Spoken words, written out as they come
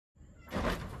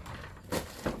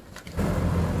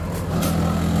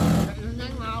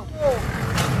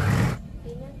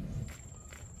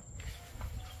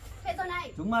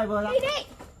Chúng mày vừa ra. Đi đi.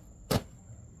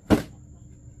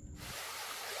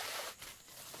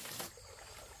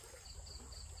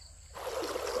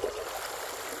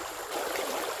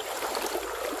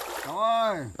 Cháu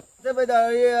ơi, thế bây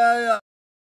giờ đi,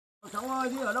 cháu ơi,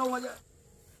 đi ở đâu mà vậy?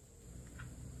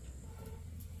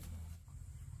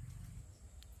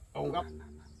 Ông gấp.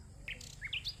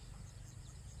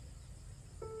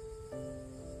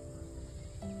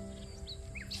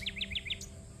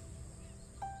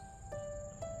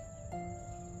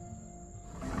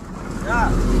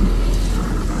 Dạ.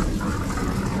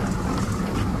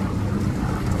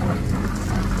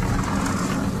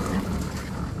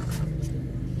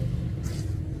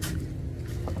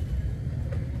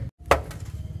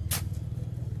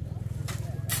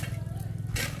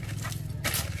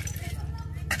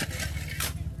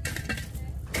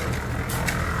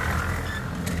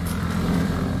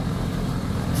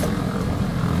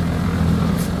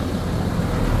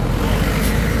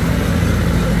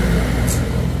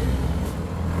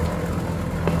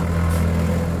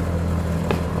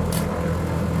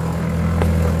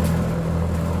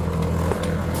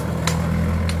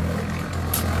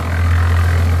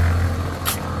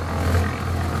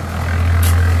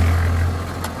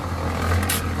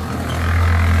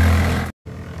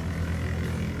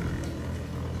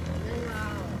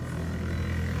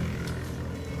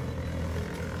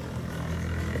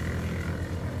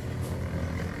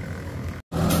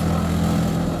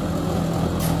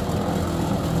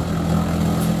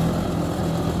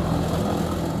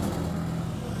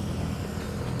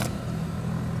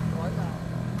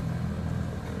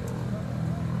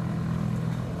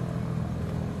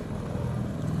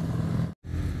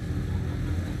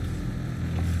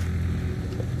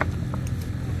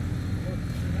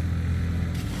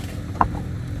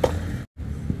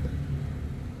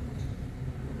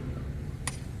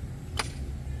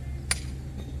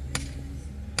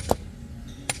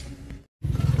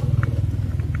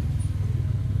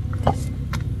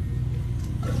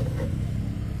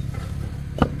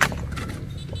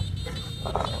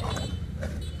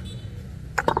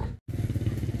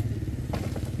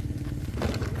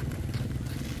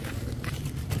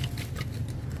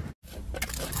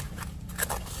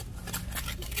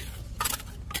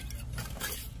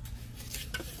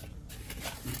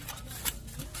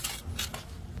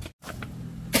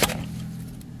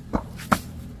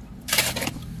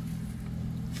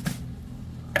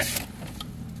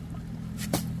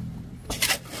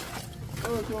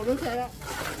 Chuồng nước xe đó.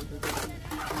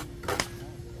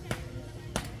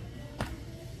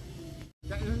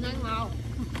 Chạy nhanh vào.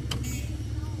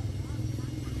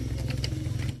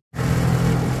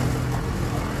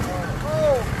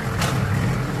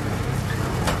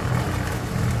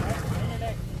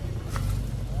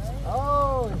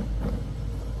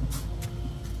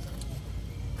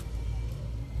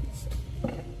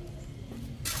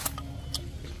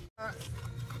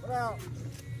 Nào.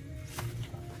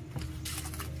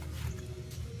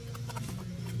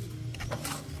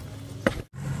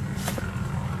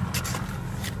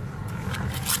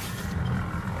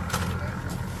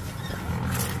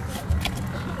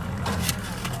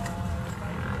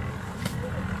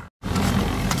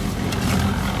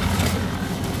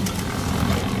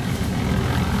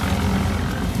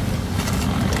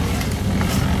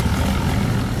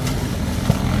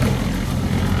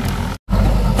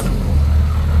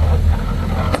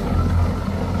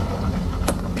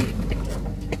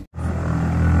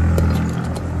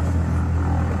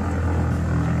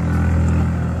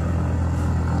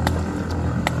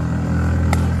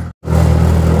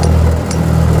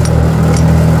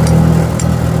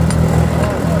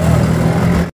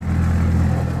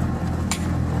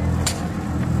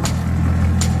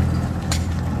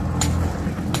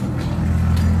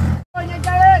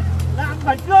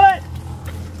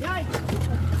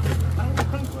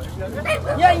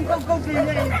 Nhanh không gì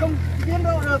này không tiến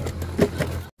độ được.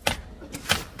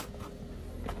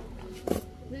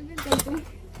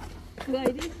 Cười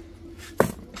đi.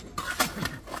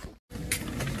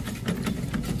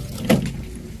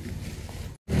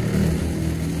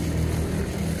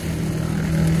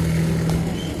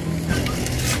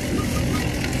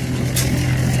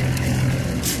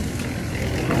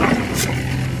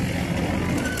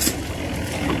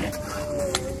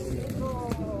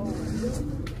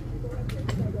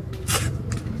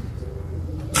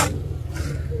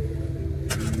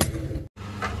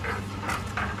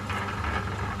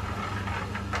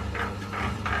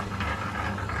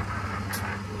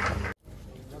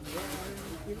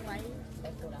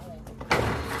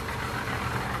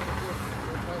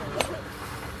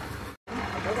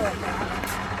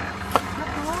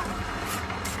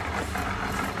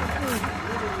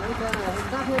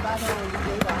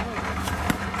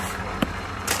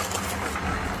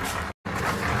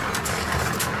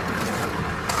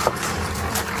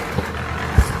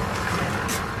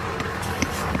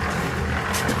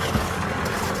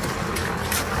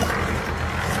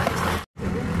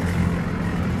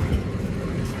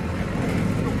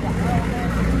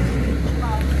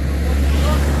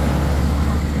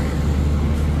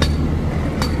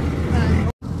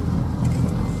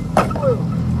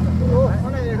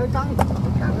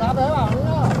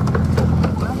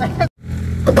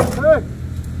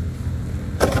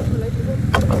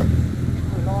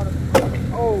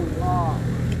 Ô lo.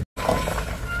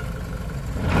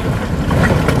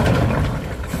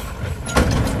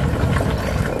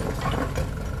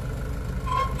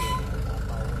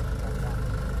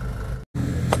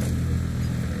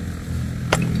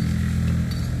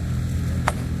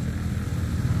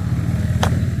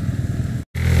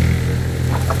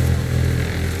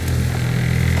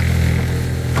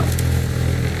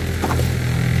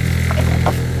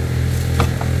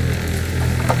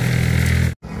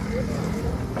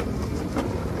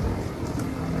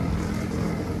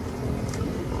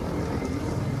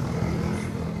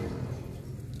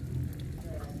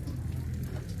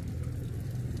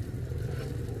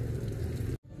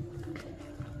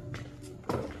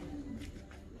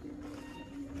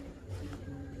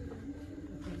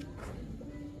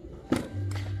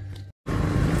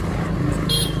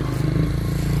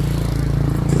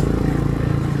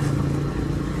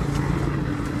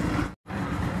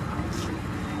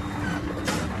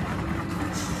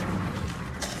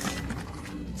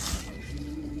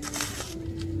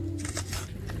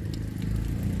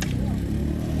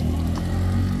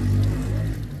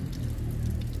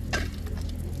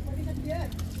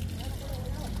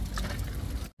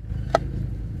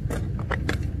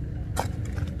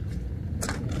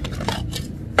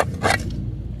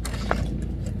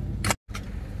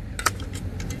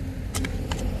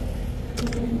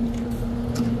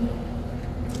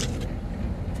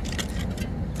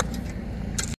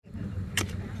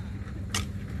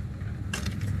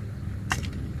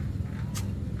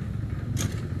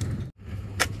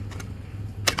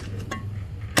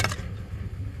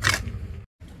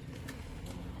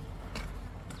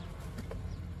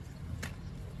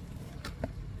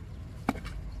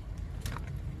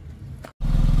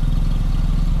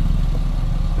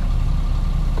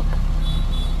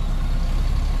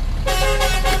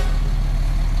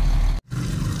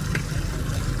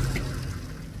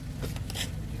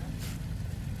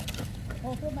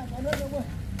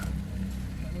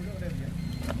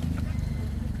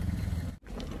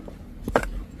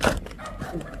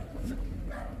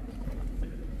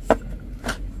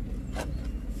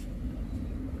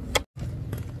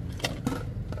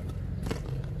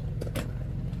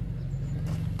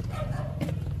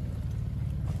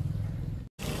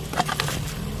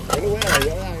 Cái lúc ấy là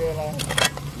rõ ràng là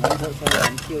Đấy, thôi cho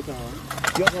làm chiêu cho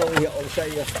trước không hiệu xây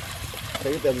rồi.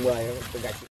 Xây tường 10 tường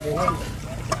gạch.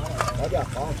 Có chưa?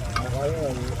 Có. Có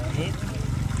hết.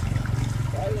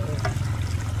 đấy.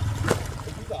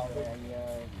 Đây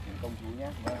anh công chú nhé.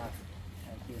 Vâng ạ.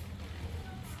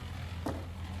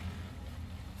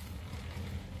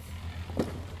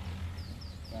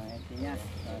 Rồi em chị nhá.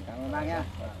 Rồi, cảm ơn bác nhá.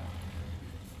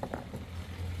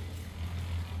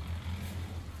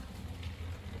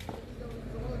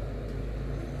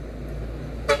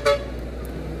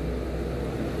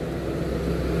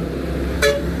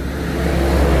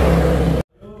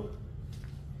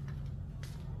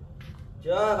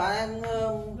 Chưa, bạn em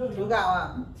túi gạo à?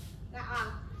 Gạo à?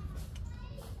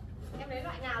 Em lấy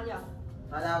loại nào nhỉ?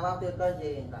 Loại nào bao tiêu cân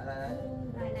gì? Loại này này.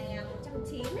 Loại này là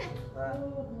 190 này.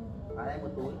 Vâng. Bạn em một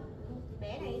túi.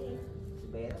 Bé này gì?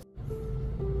 Bé đó.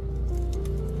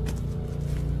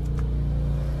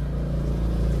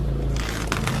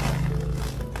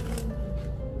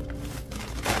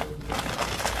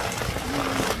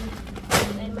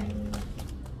 Đây mày.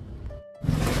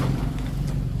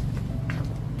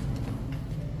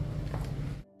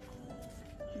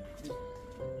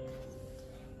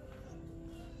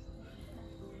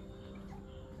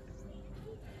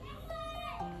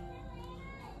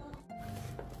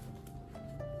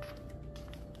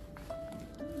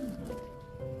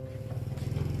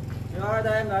 Rồi,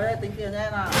 đây em nói đây, tính tiền cho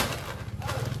em nào.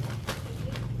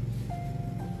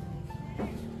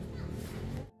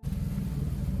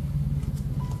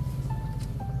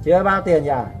 Chưa bao tiền nhỉ?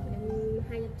 Em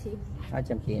 290.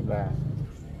 290 và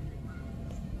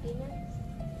Tí nhá.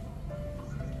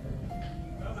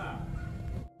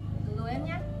 Từ rồi em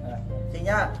nhá. xin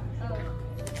nhá. Ờ.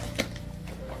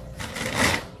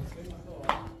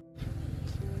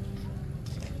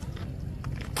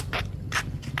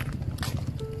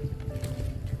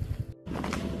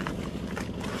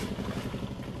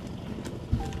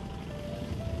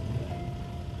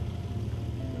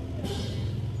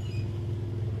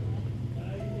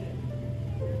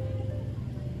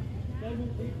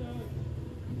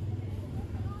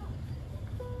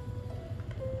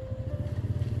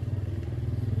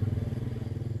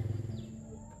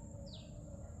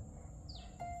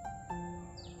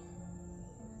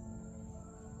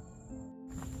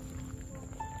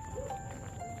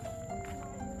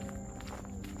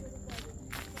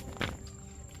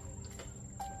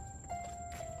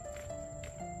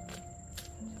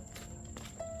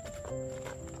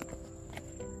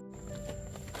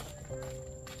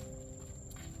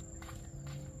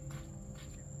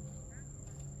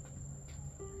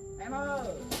 Em ơi.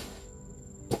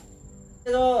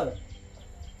 Đây rồi.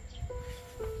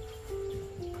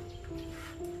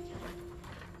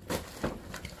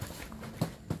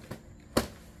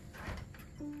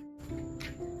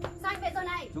 Sao anh về giờ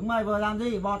này? Chúng mày vừa làm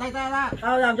gì? Bỏ tay ta ra.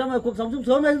 Tao làm cho mày cuộc sống sung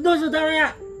sướng, mày đối xử tao đây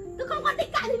ạ. Tôi không còn tình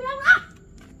cảm gì với ông nữa.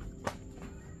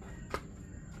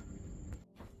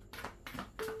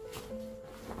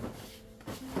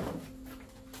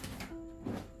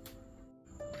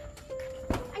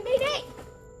 Anh đi đi.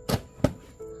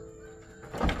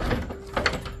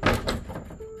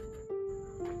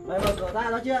 Mày mở cửa ra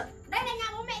nói chuyện. Đây là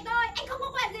nhà bố mẹ tôi, anh không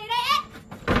có quyền gì đây ấy.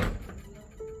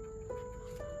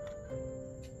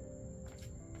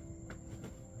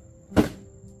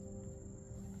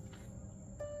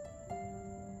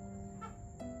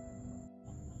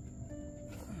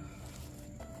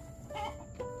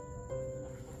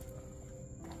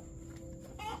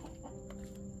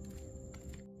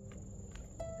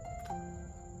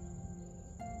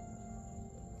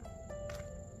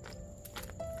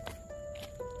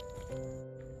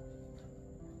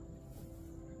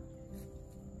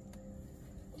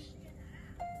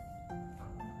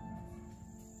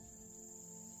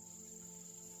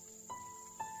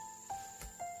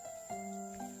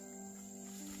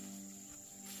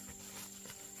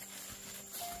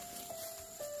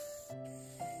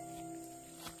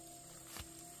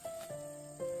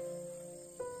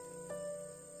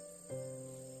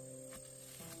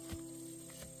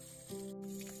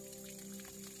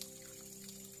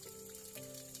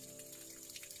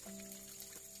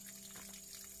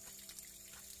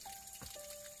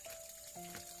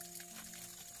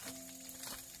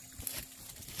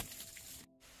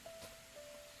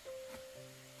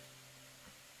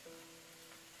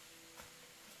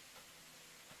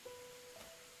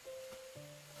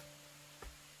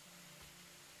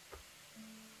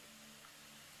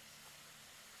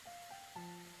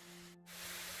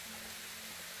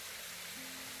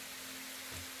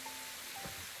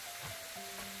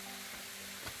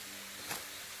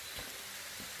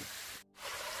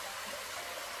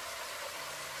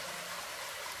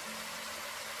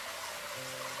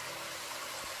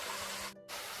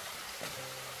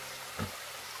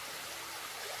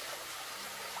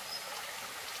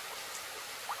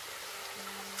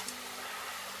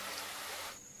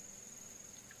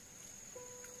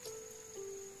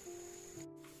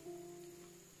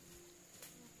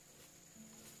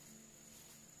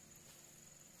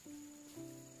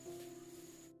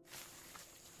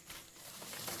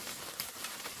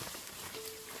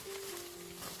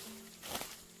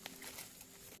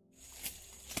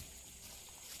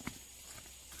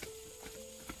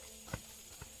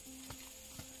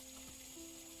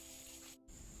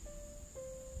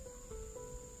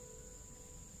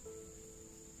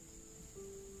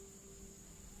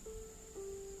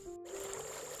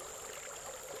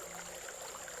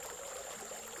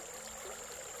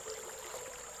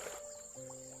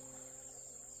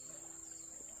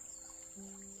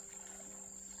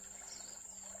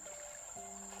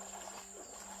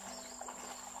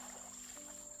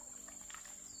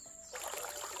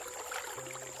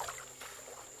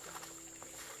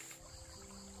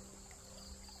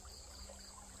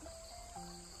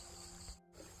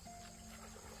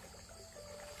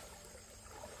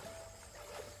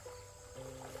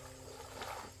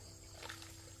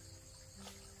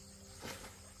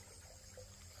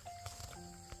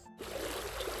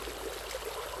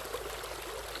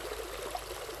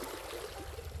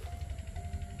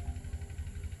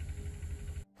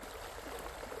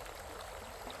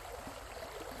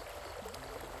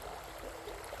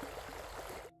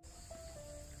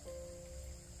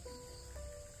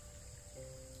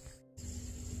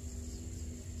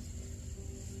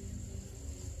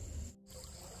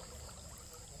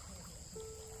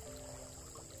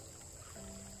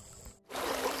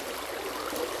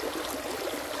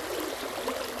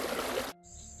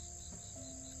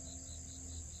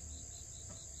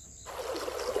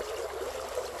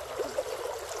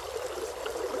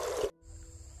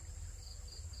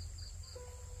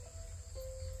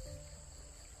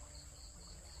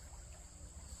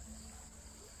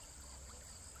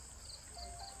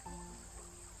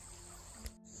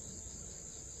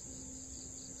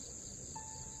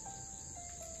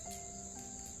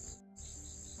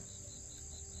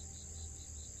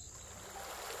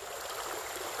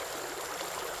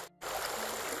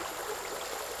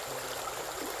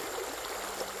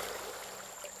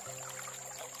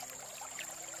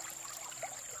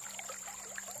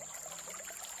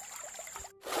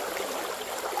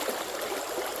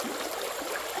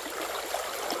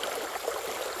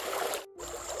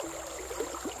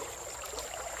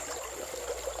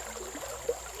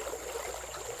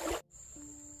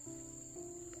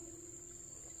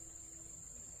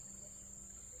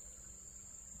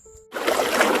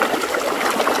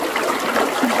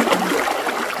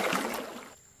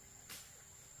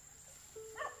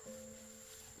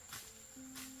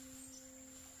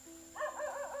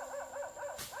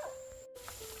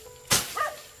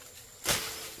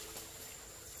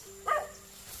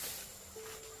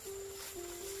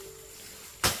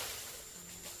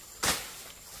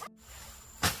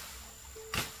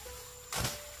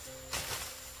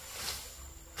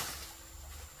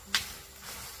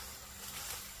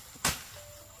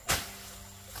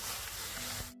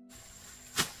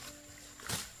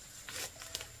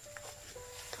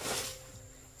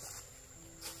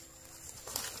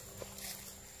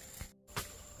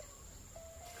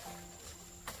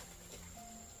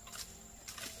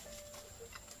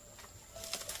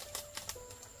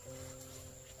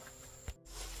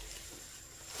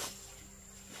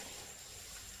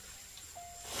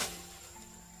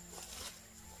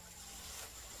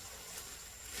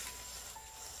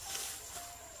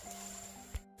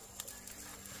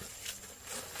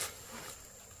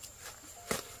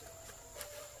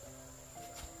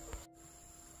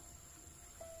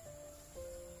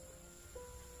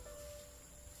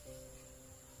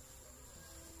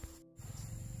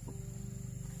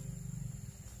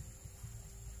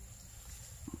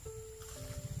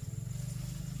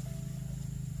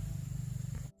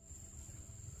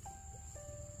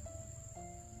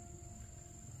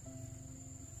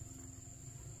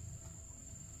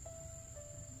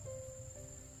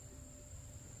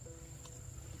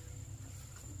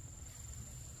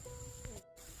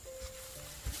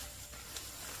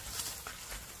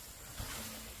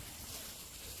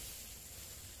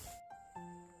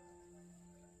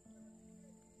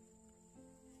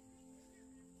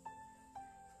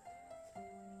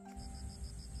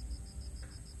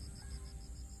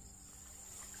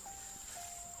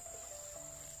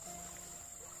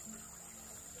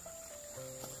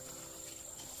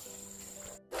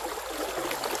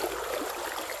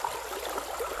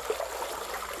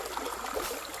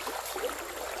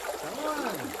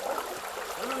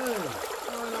 ơi.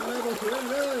 Nằm đây bờ suối này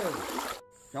đây.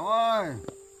 Cháu ơi.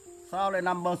 Sao lại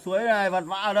nằm bờ suối này vật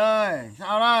vã ở đây?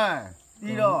 Sao đây?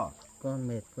 Đi đâu? Con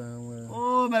mệt quá ông ơi.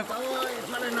 Ôi mệt quá ơi,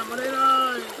 sao lại nằm ở đây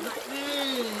đây? Dậy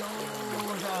đi.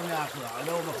 Ôi sao nhà cửa ở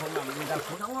đâu mà không nằm đi ra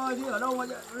phố. Cháu ơi đi ở đâu mà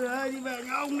đi về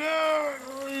nhà ông đi.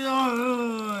 Ôi giời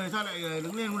ơi, sao lại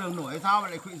đứng lên không được nổi sao mà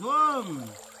lại khuỵu xuống?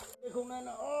 Không nên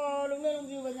đứng lên ông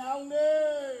gì về nhà ông đi.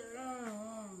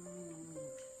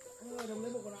 Ôi đừng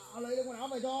lấy bộ quần áo, lấy quần áo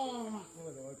về cho mặc.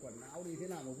 Ôi rồi quần áo đi thế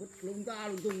nào mà vứt lung ta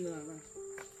lung tung này.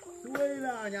 Suối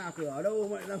là nhà cửa ở đâu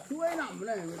vậy là suối nằm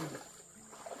này.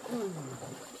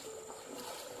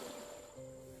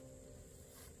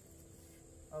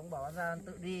 Ông bảo anh ra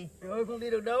tự đi. Trời ơi không đi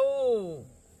được đâu.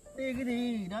 Đi cái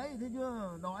gì đấy thấy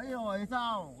chưa, đói rồi hay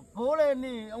sao, cố lên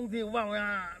đi ông dìu vào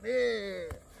nhà đi,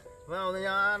 vào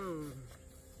nhà ăn.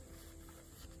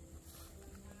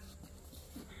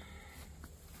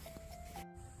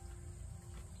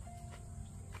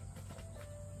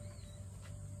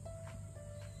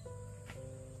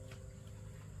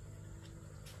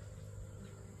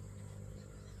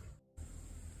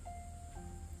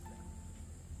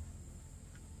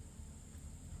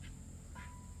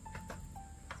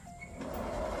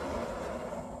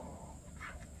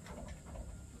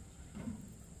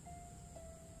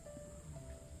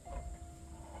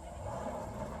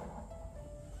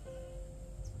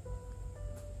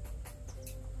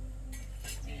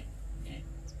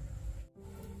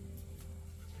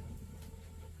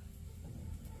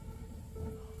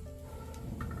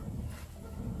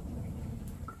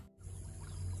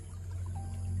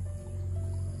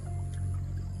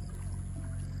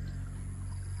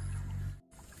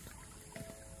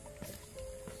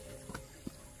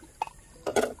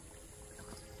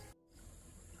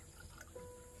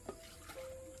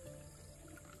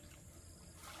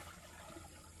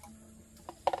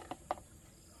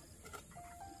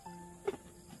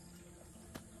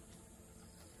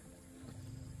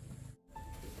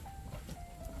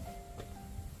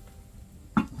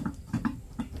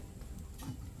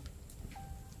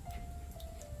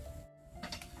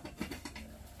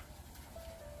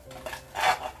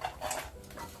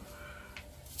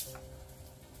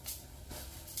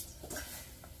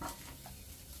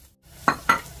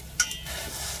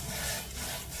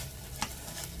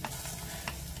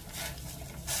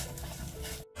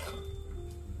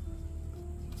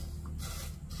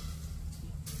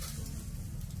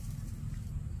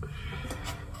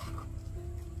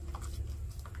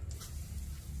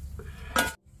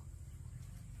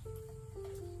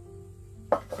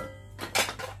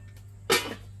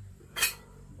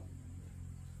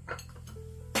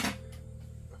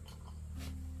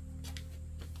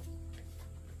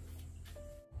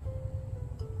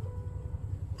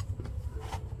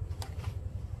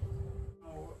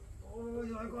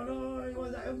 Con ơi,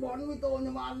 con dạy ông bón mì tôm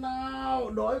cho mà ăn nào,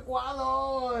 đói quá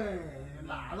rồi,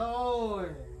 lả rồi,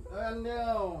 tôi ăn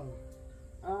nhiều.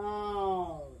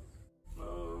 Nào,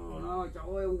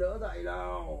 cháu ơi, ông đỡ dậy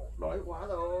nào, đói quá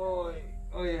rồi.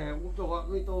 Ơi, ông cho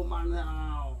con mì tôm ăn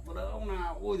nào, có đỡ ông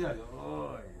nào, ôi giời ơi,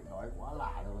 đói quá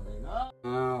lả rồi đây nữa.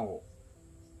 Nào,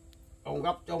 ông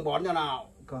gấp cho ông bón cho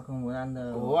nào. Con không muốn ăn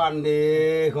đâu. Cố ăn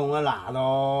đi, không có lả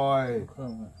rồi.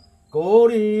 Không ạ. Cố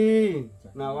đi,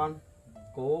 nào con.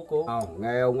 Cố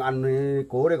nghe ông ăn đi,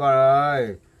 cố đi con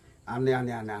ơi, ăn đi,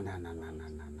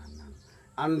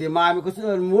 ăn thì mai mới có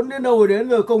sự muốn đến đâu rồi đến,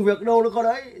 rồi công việc đâu nó có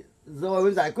đấy rồi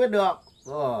mới giải quyết được,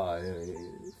 rồi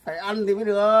phải ăn thì mới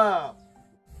được.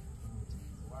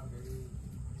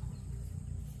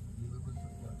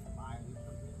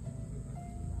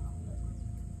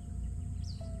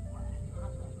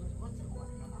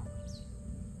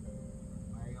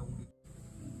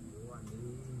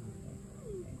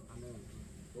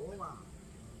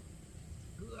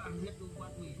 Cứ ăn hết luôn bát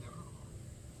mì là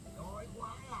đói quá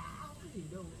là cái gì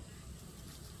đâu,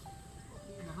 có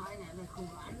khi là 2 ngày này không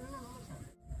ăn nữa.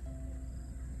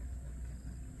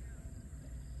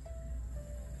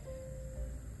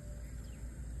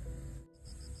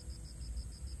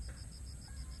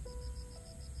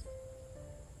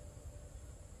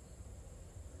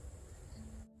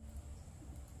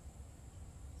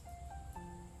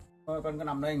 Thôi con cứ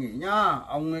nằm đây nghỉ nhá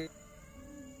ông ấy.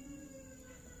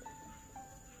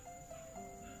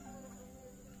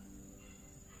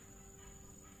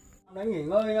 Đấy nghỉ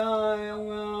ngơi nhá,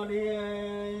 ông đi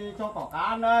cho cỏ cá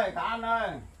ăn đây, cá ăn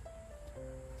đây.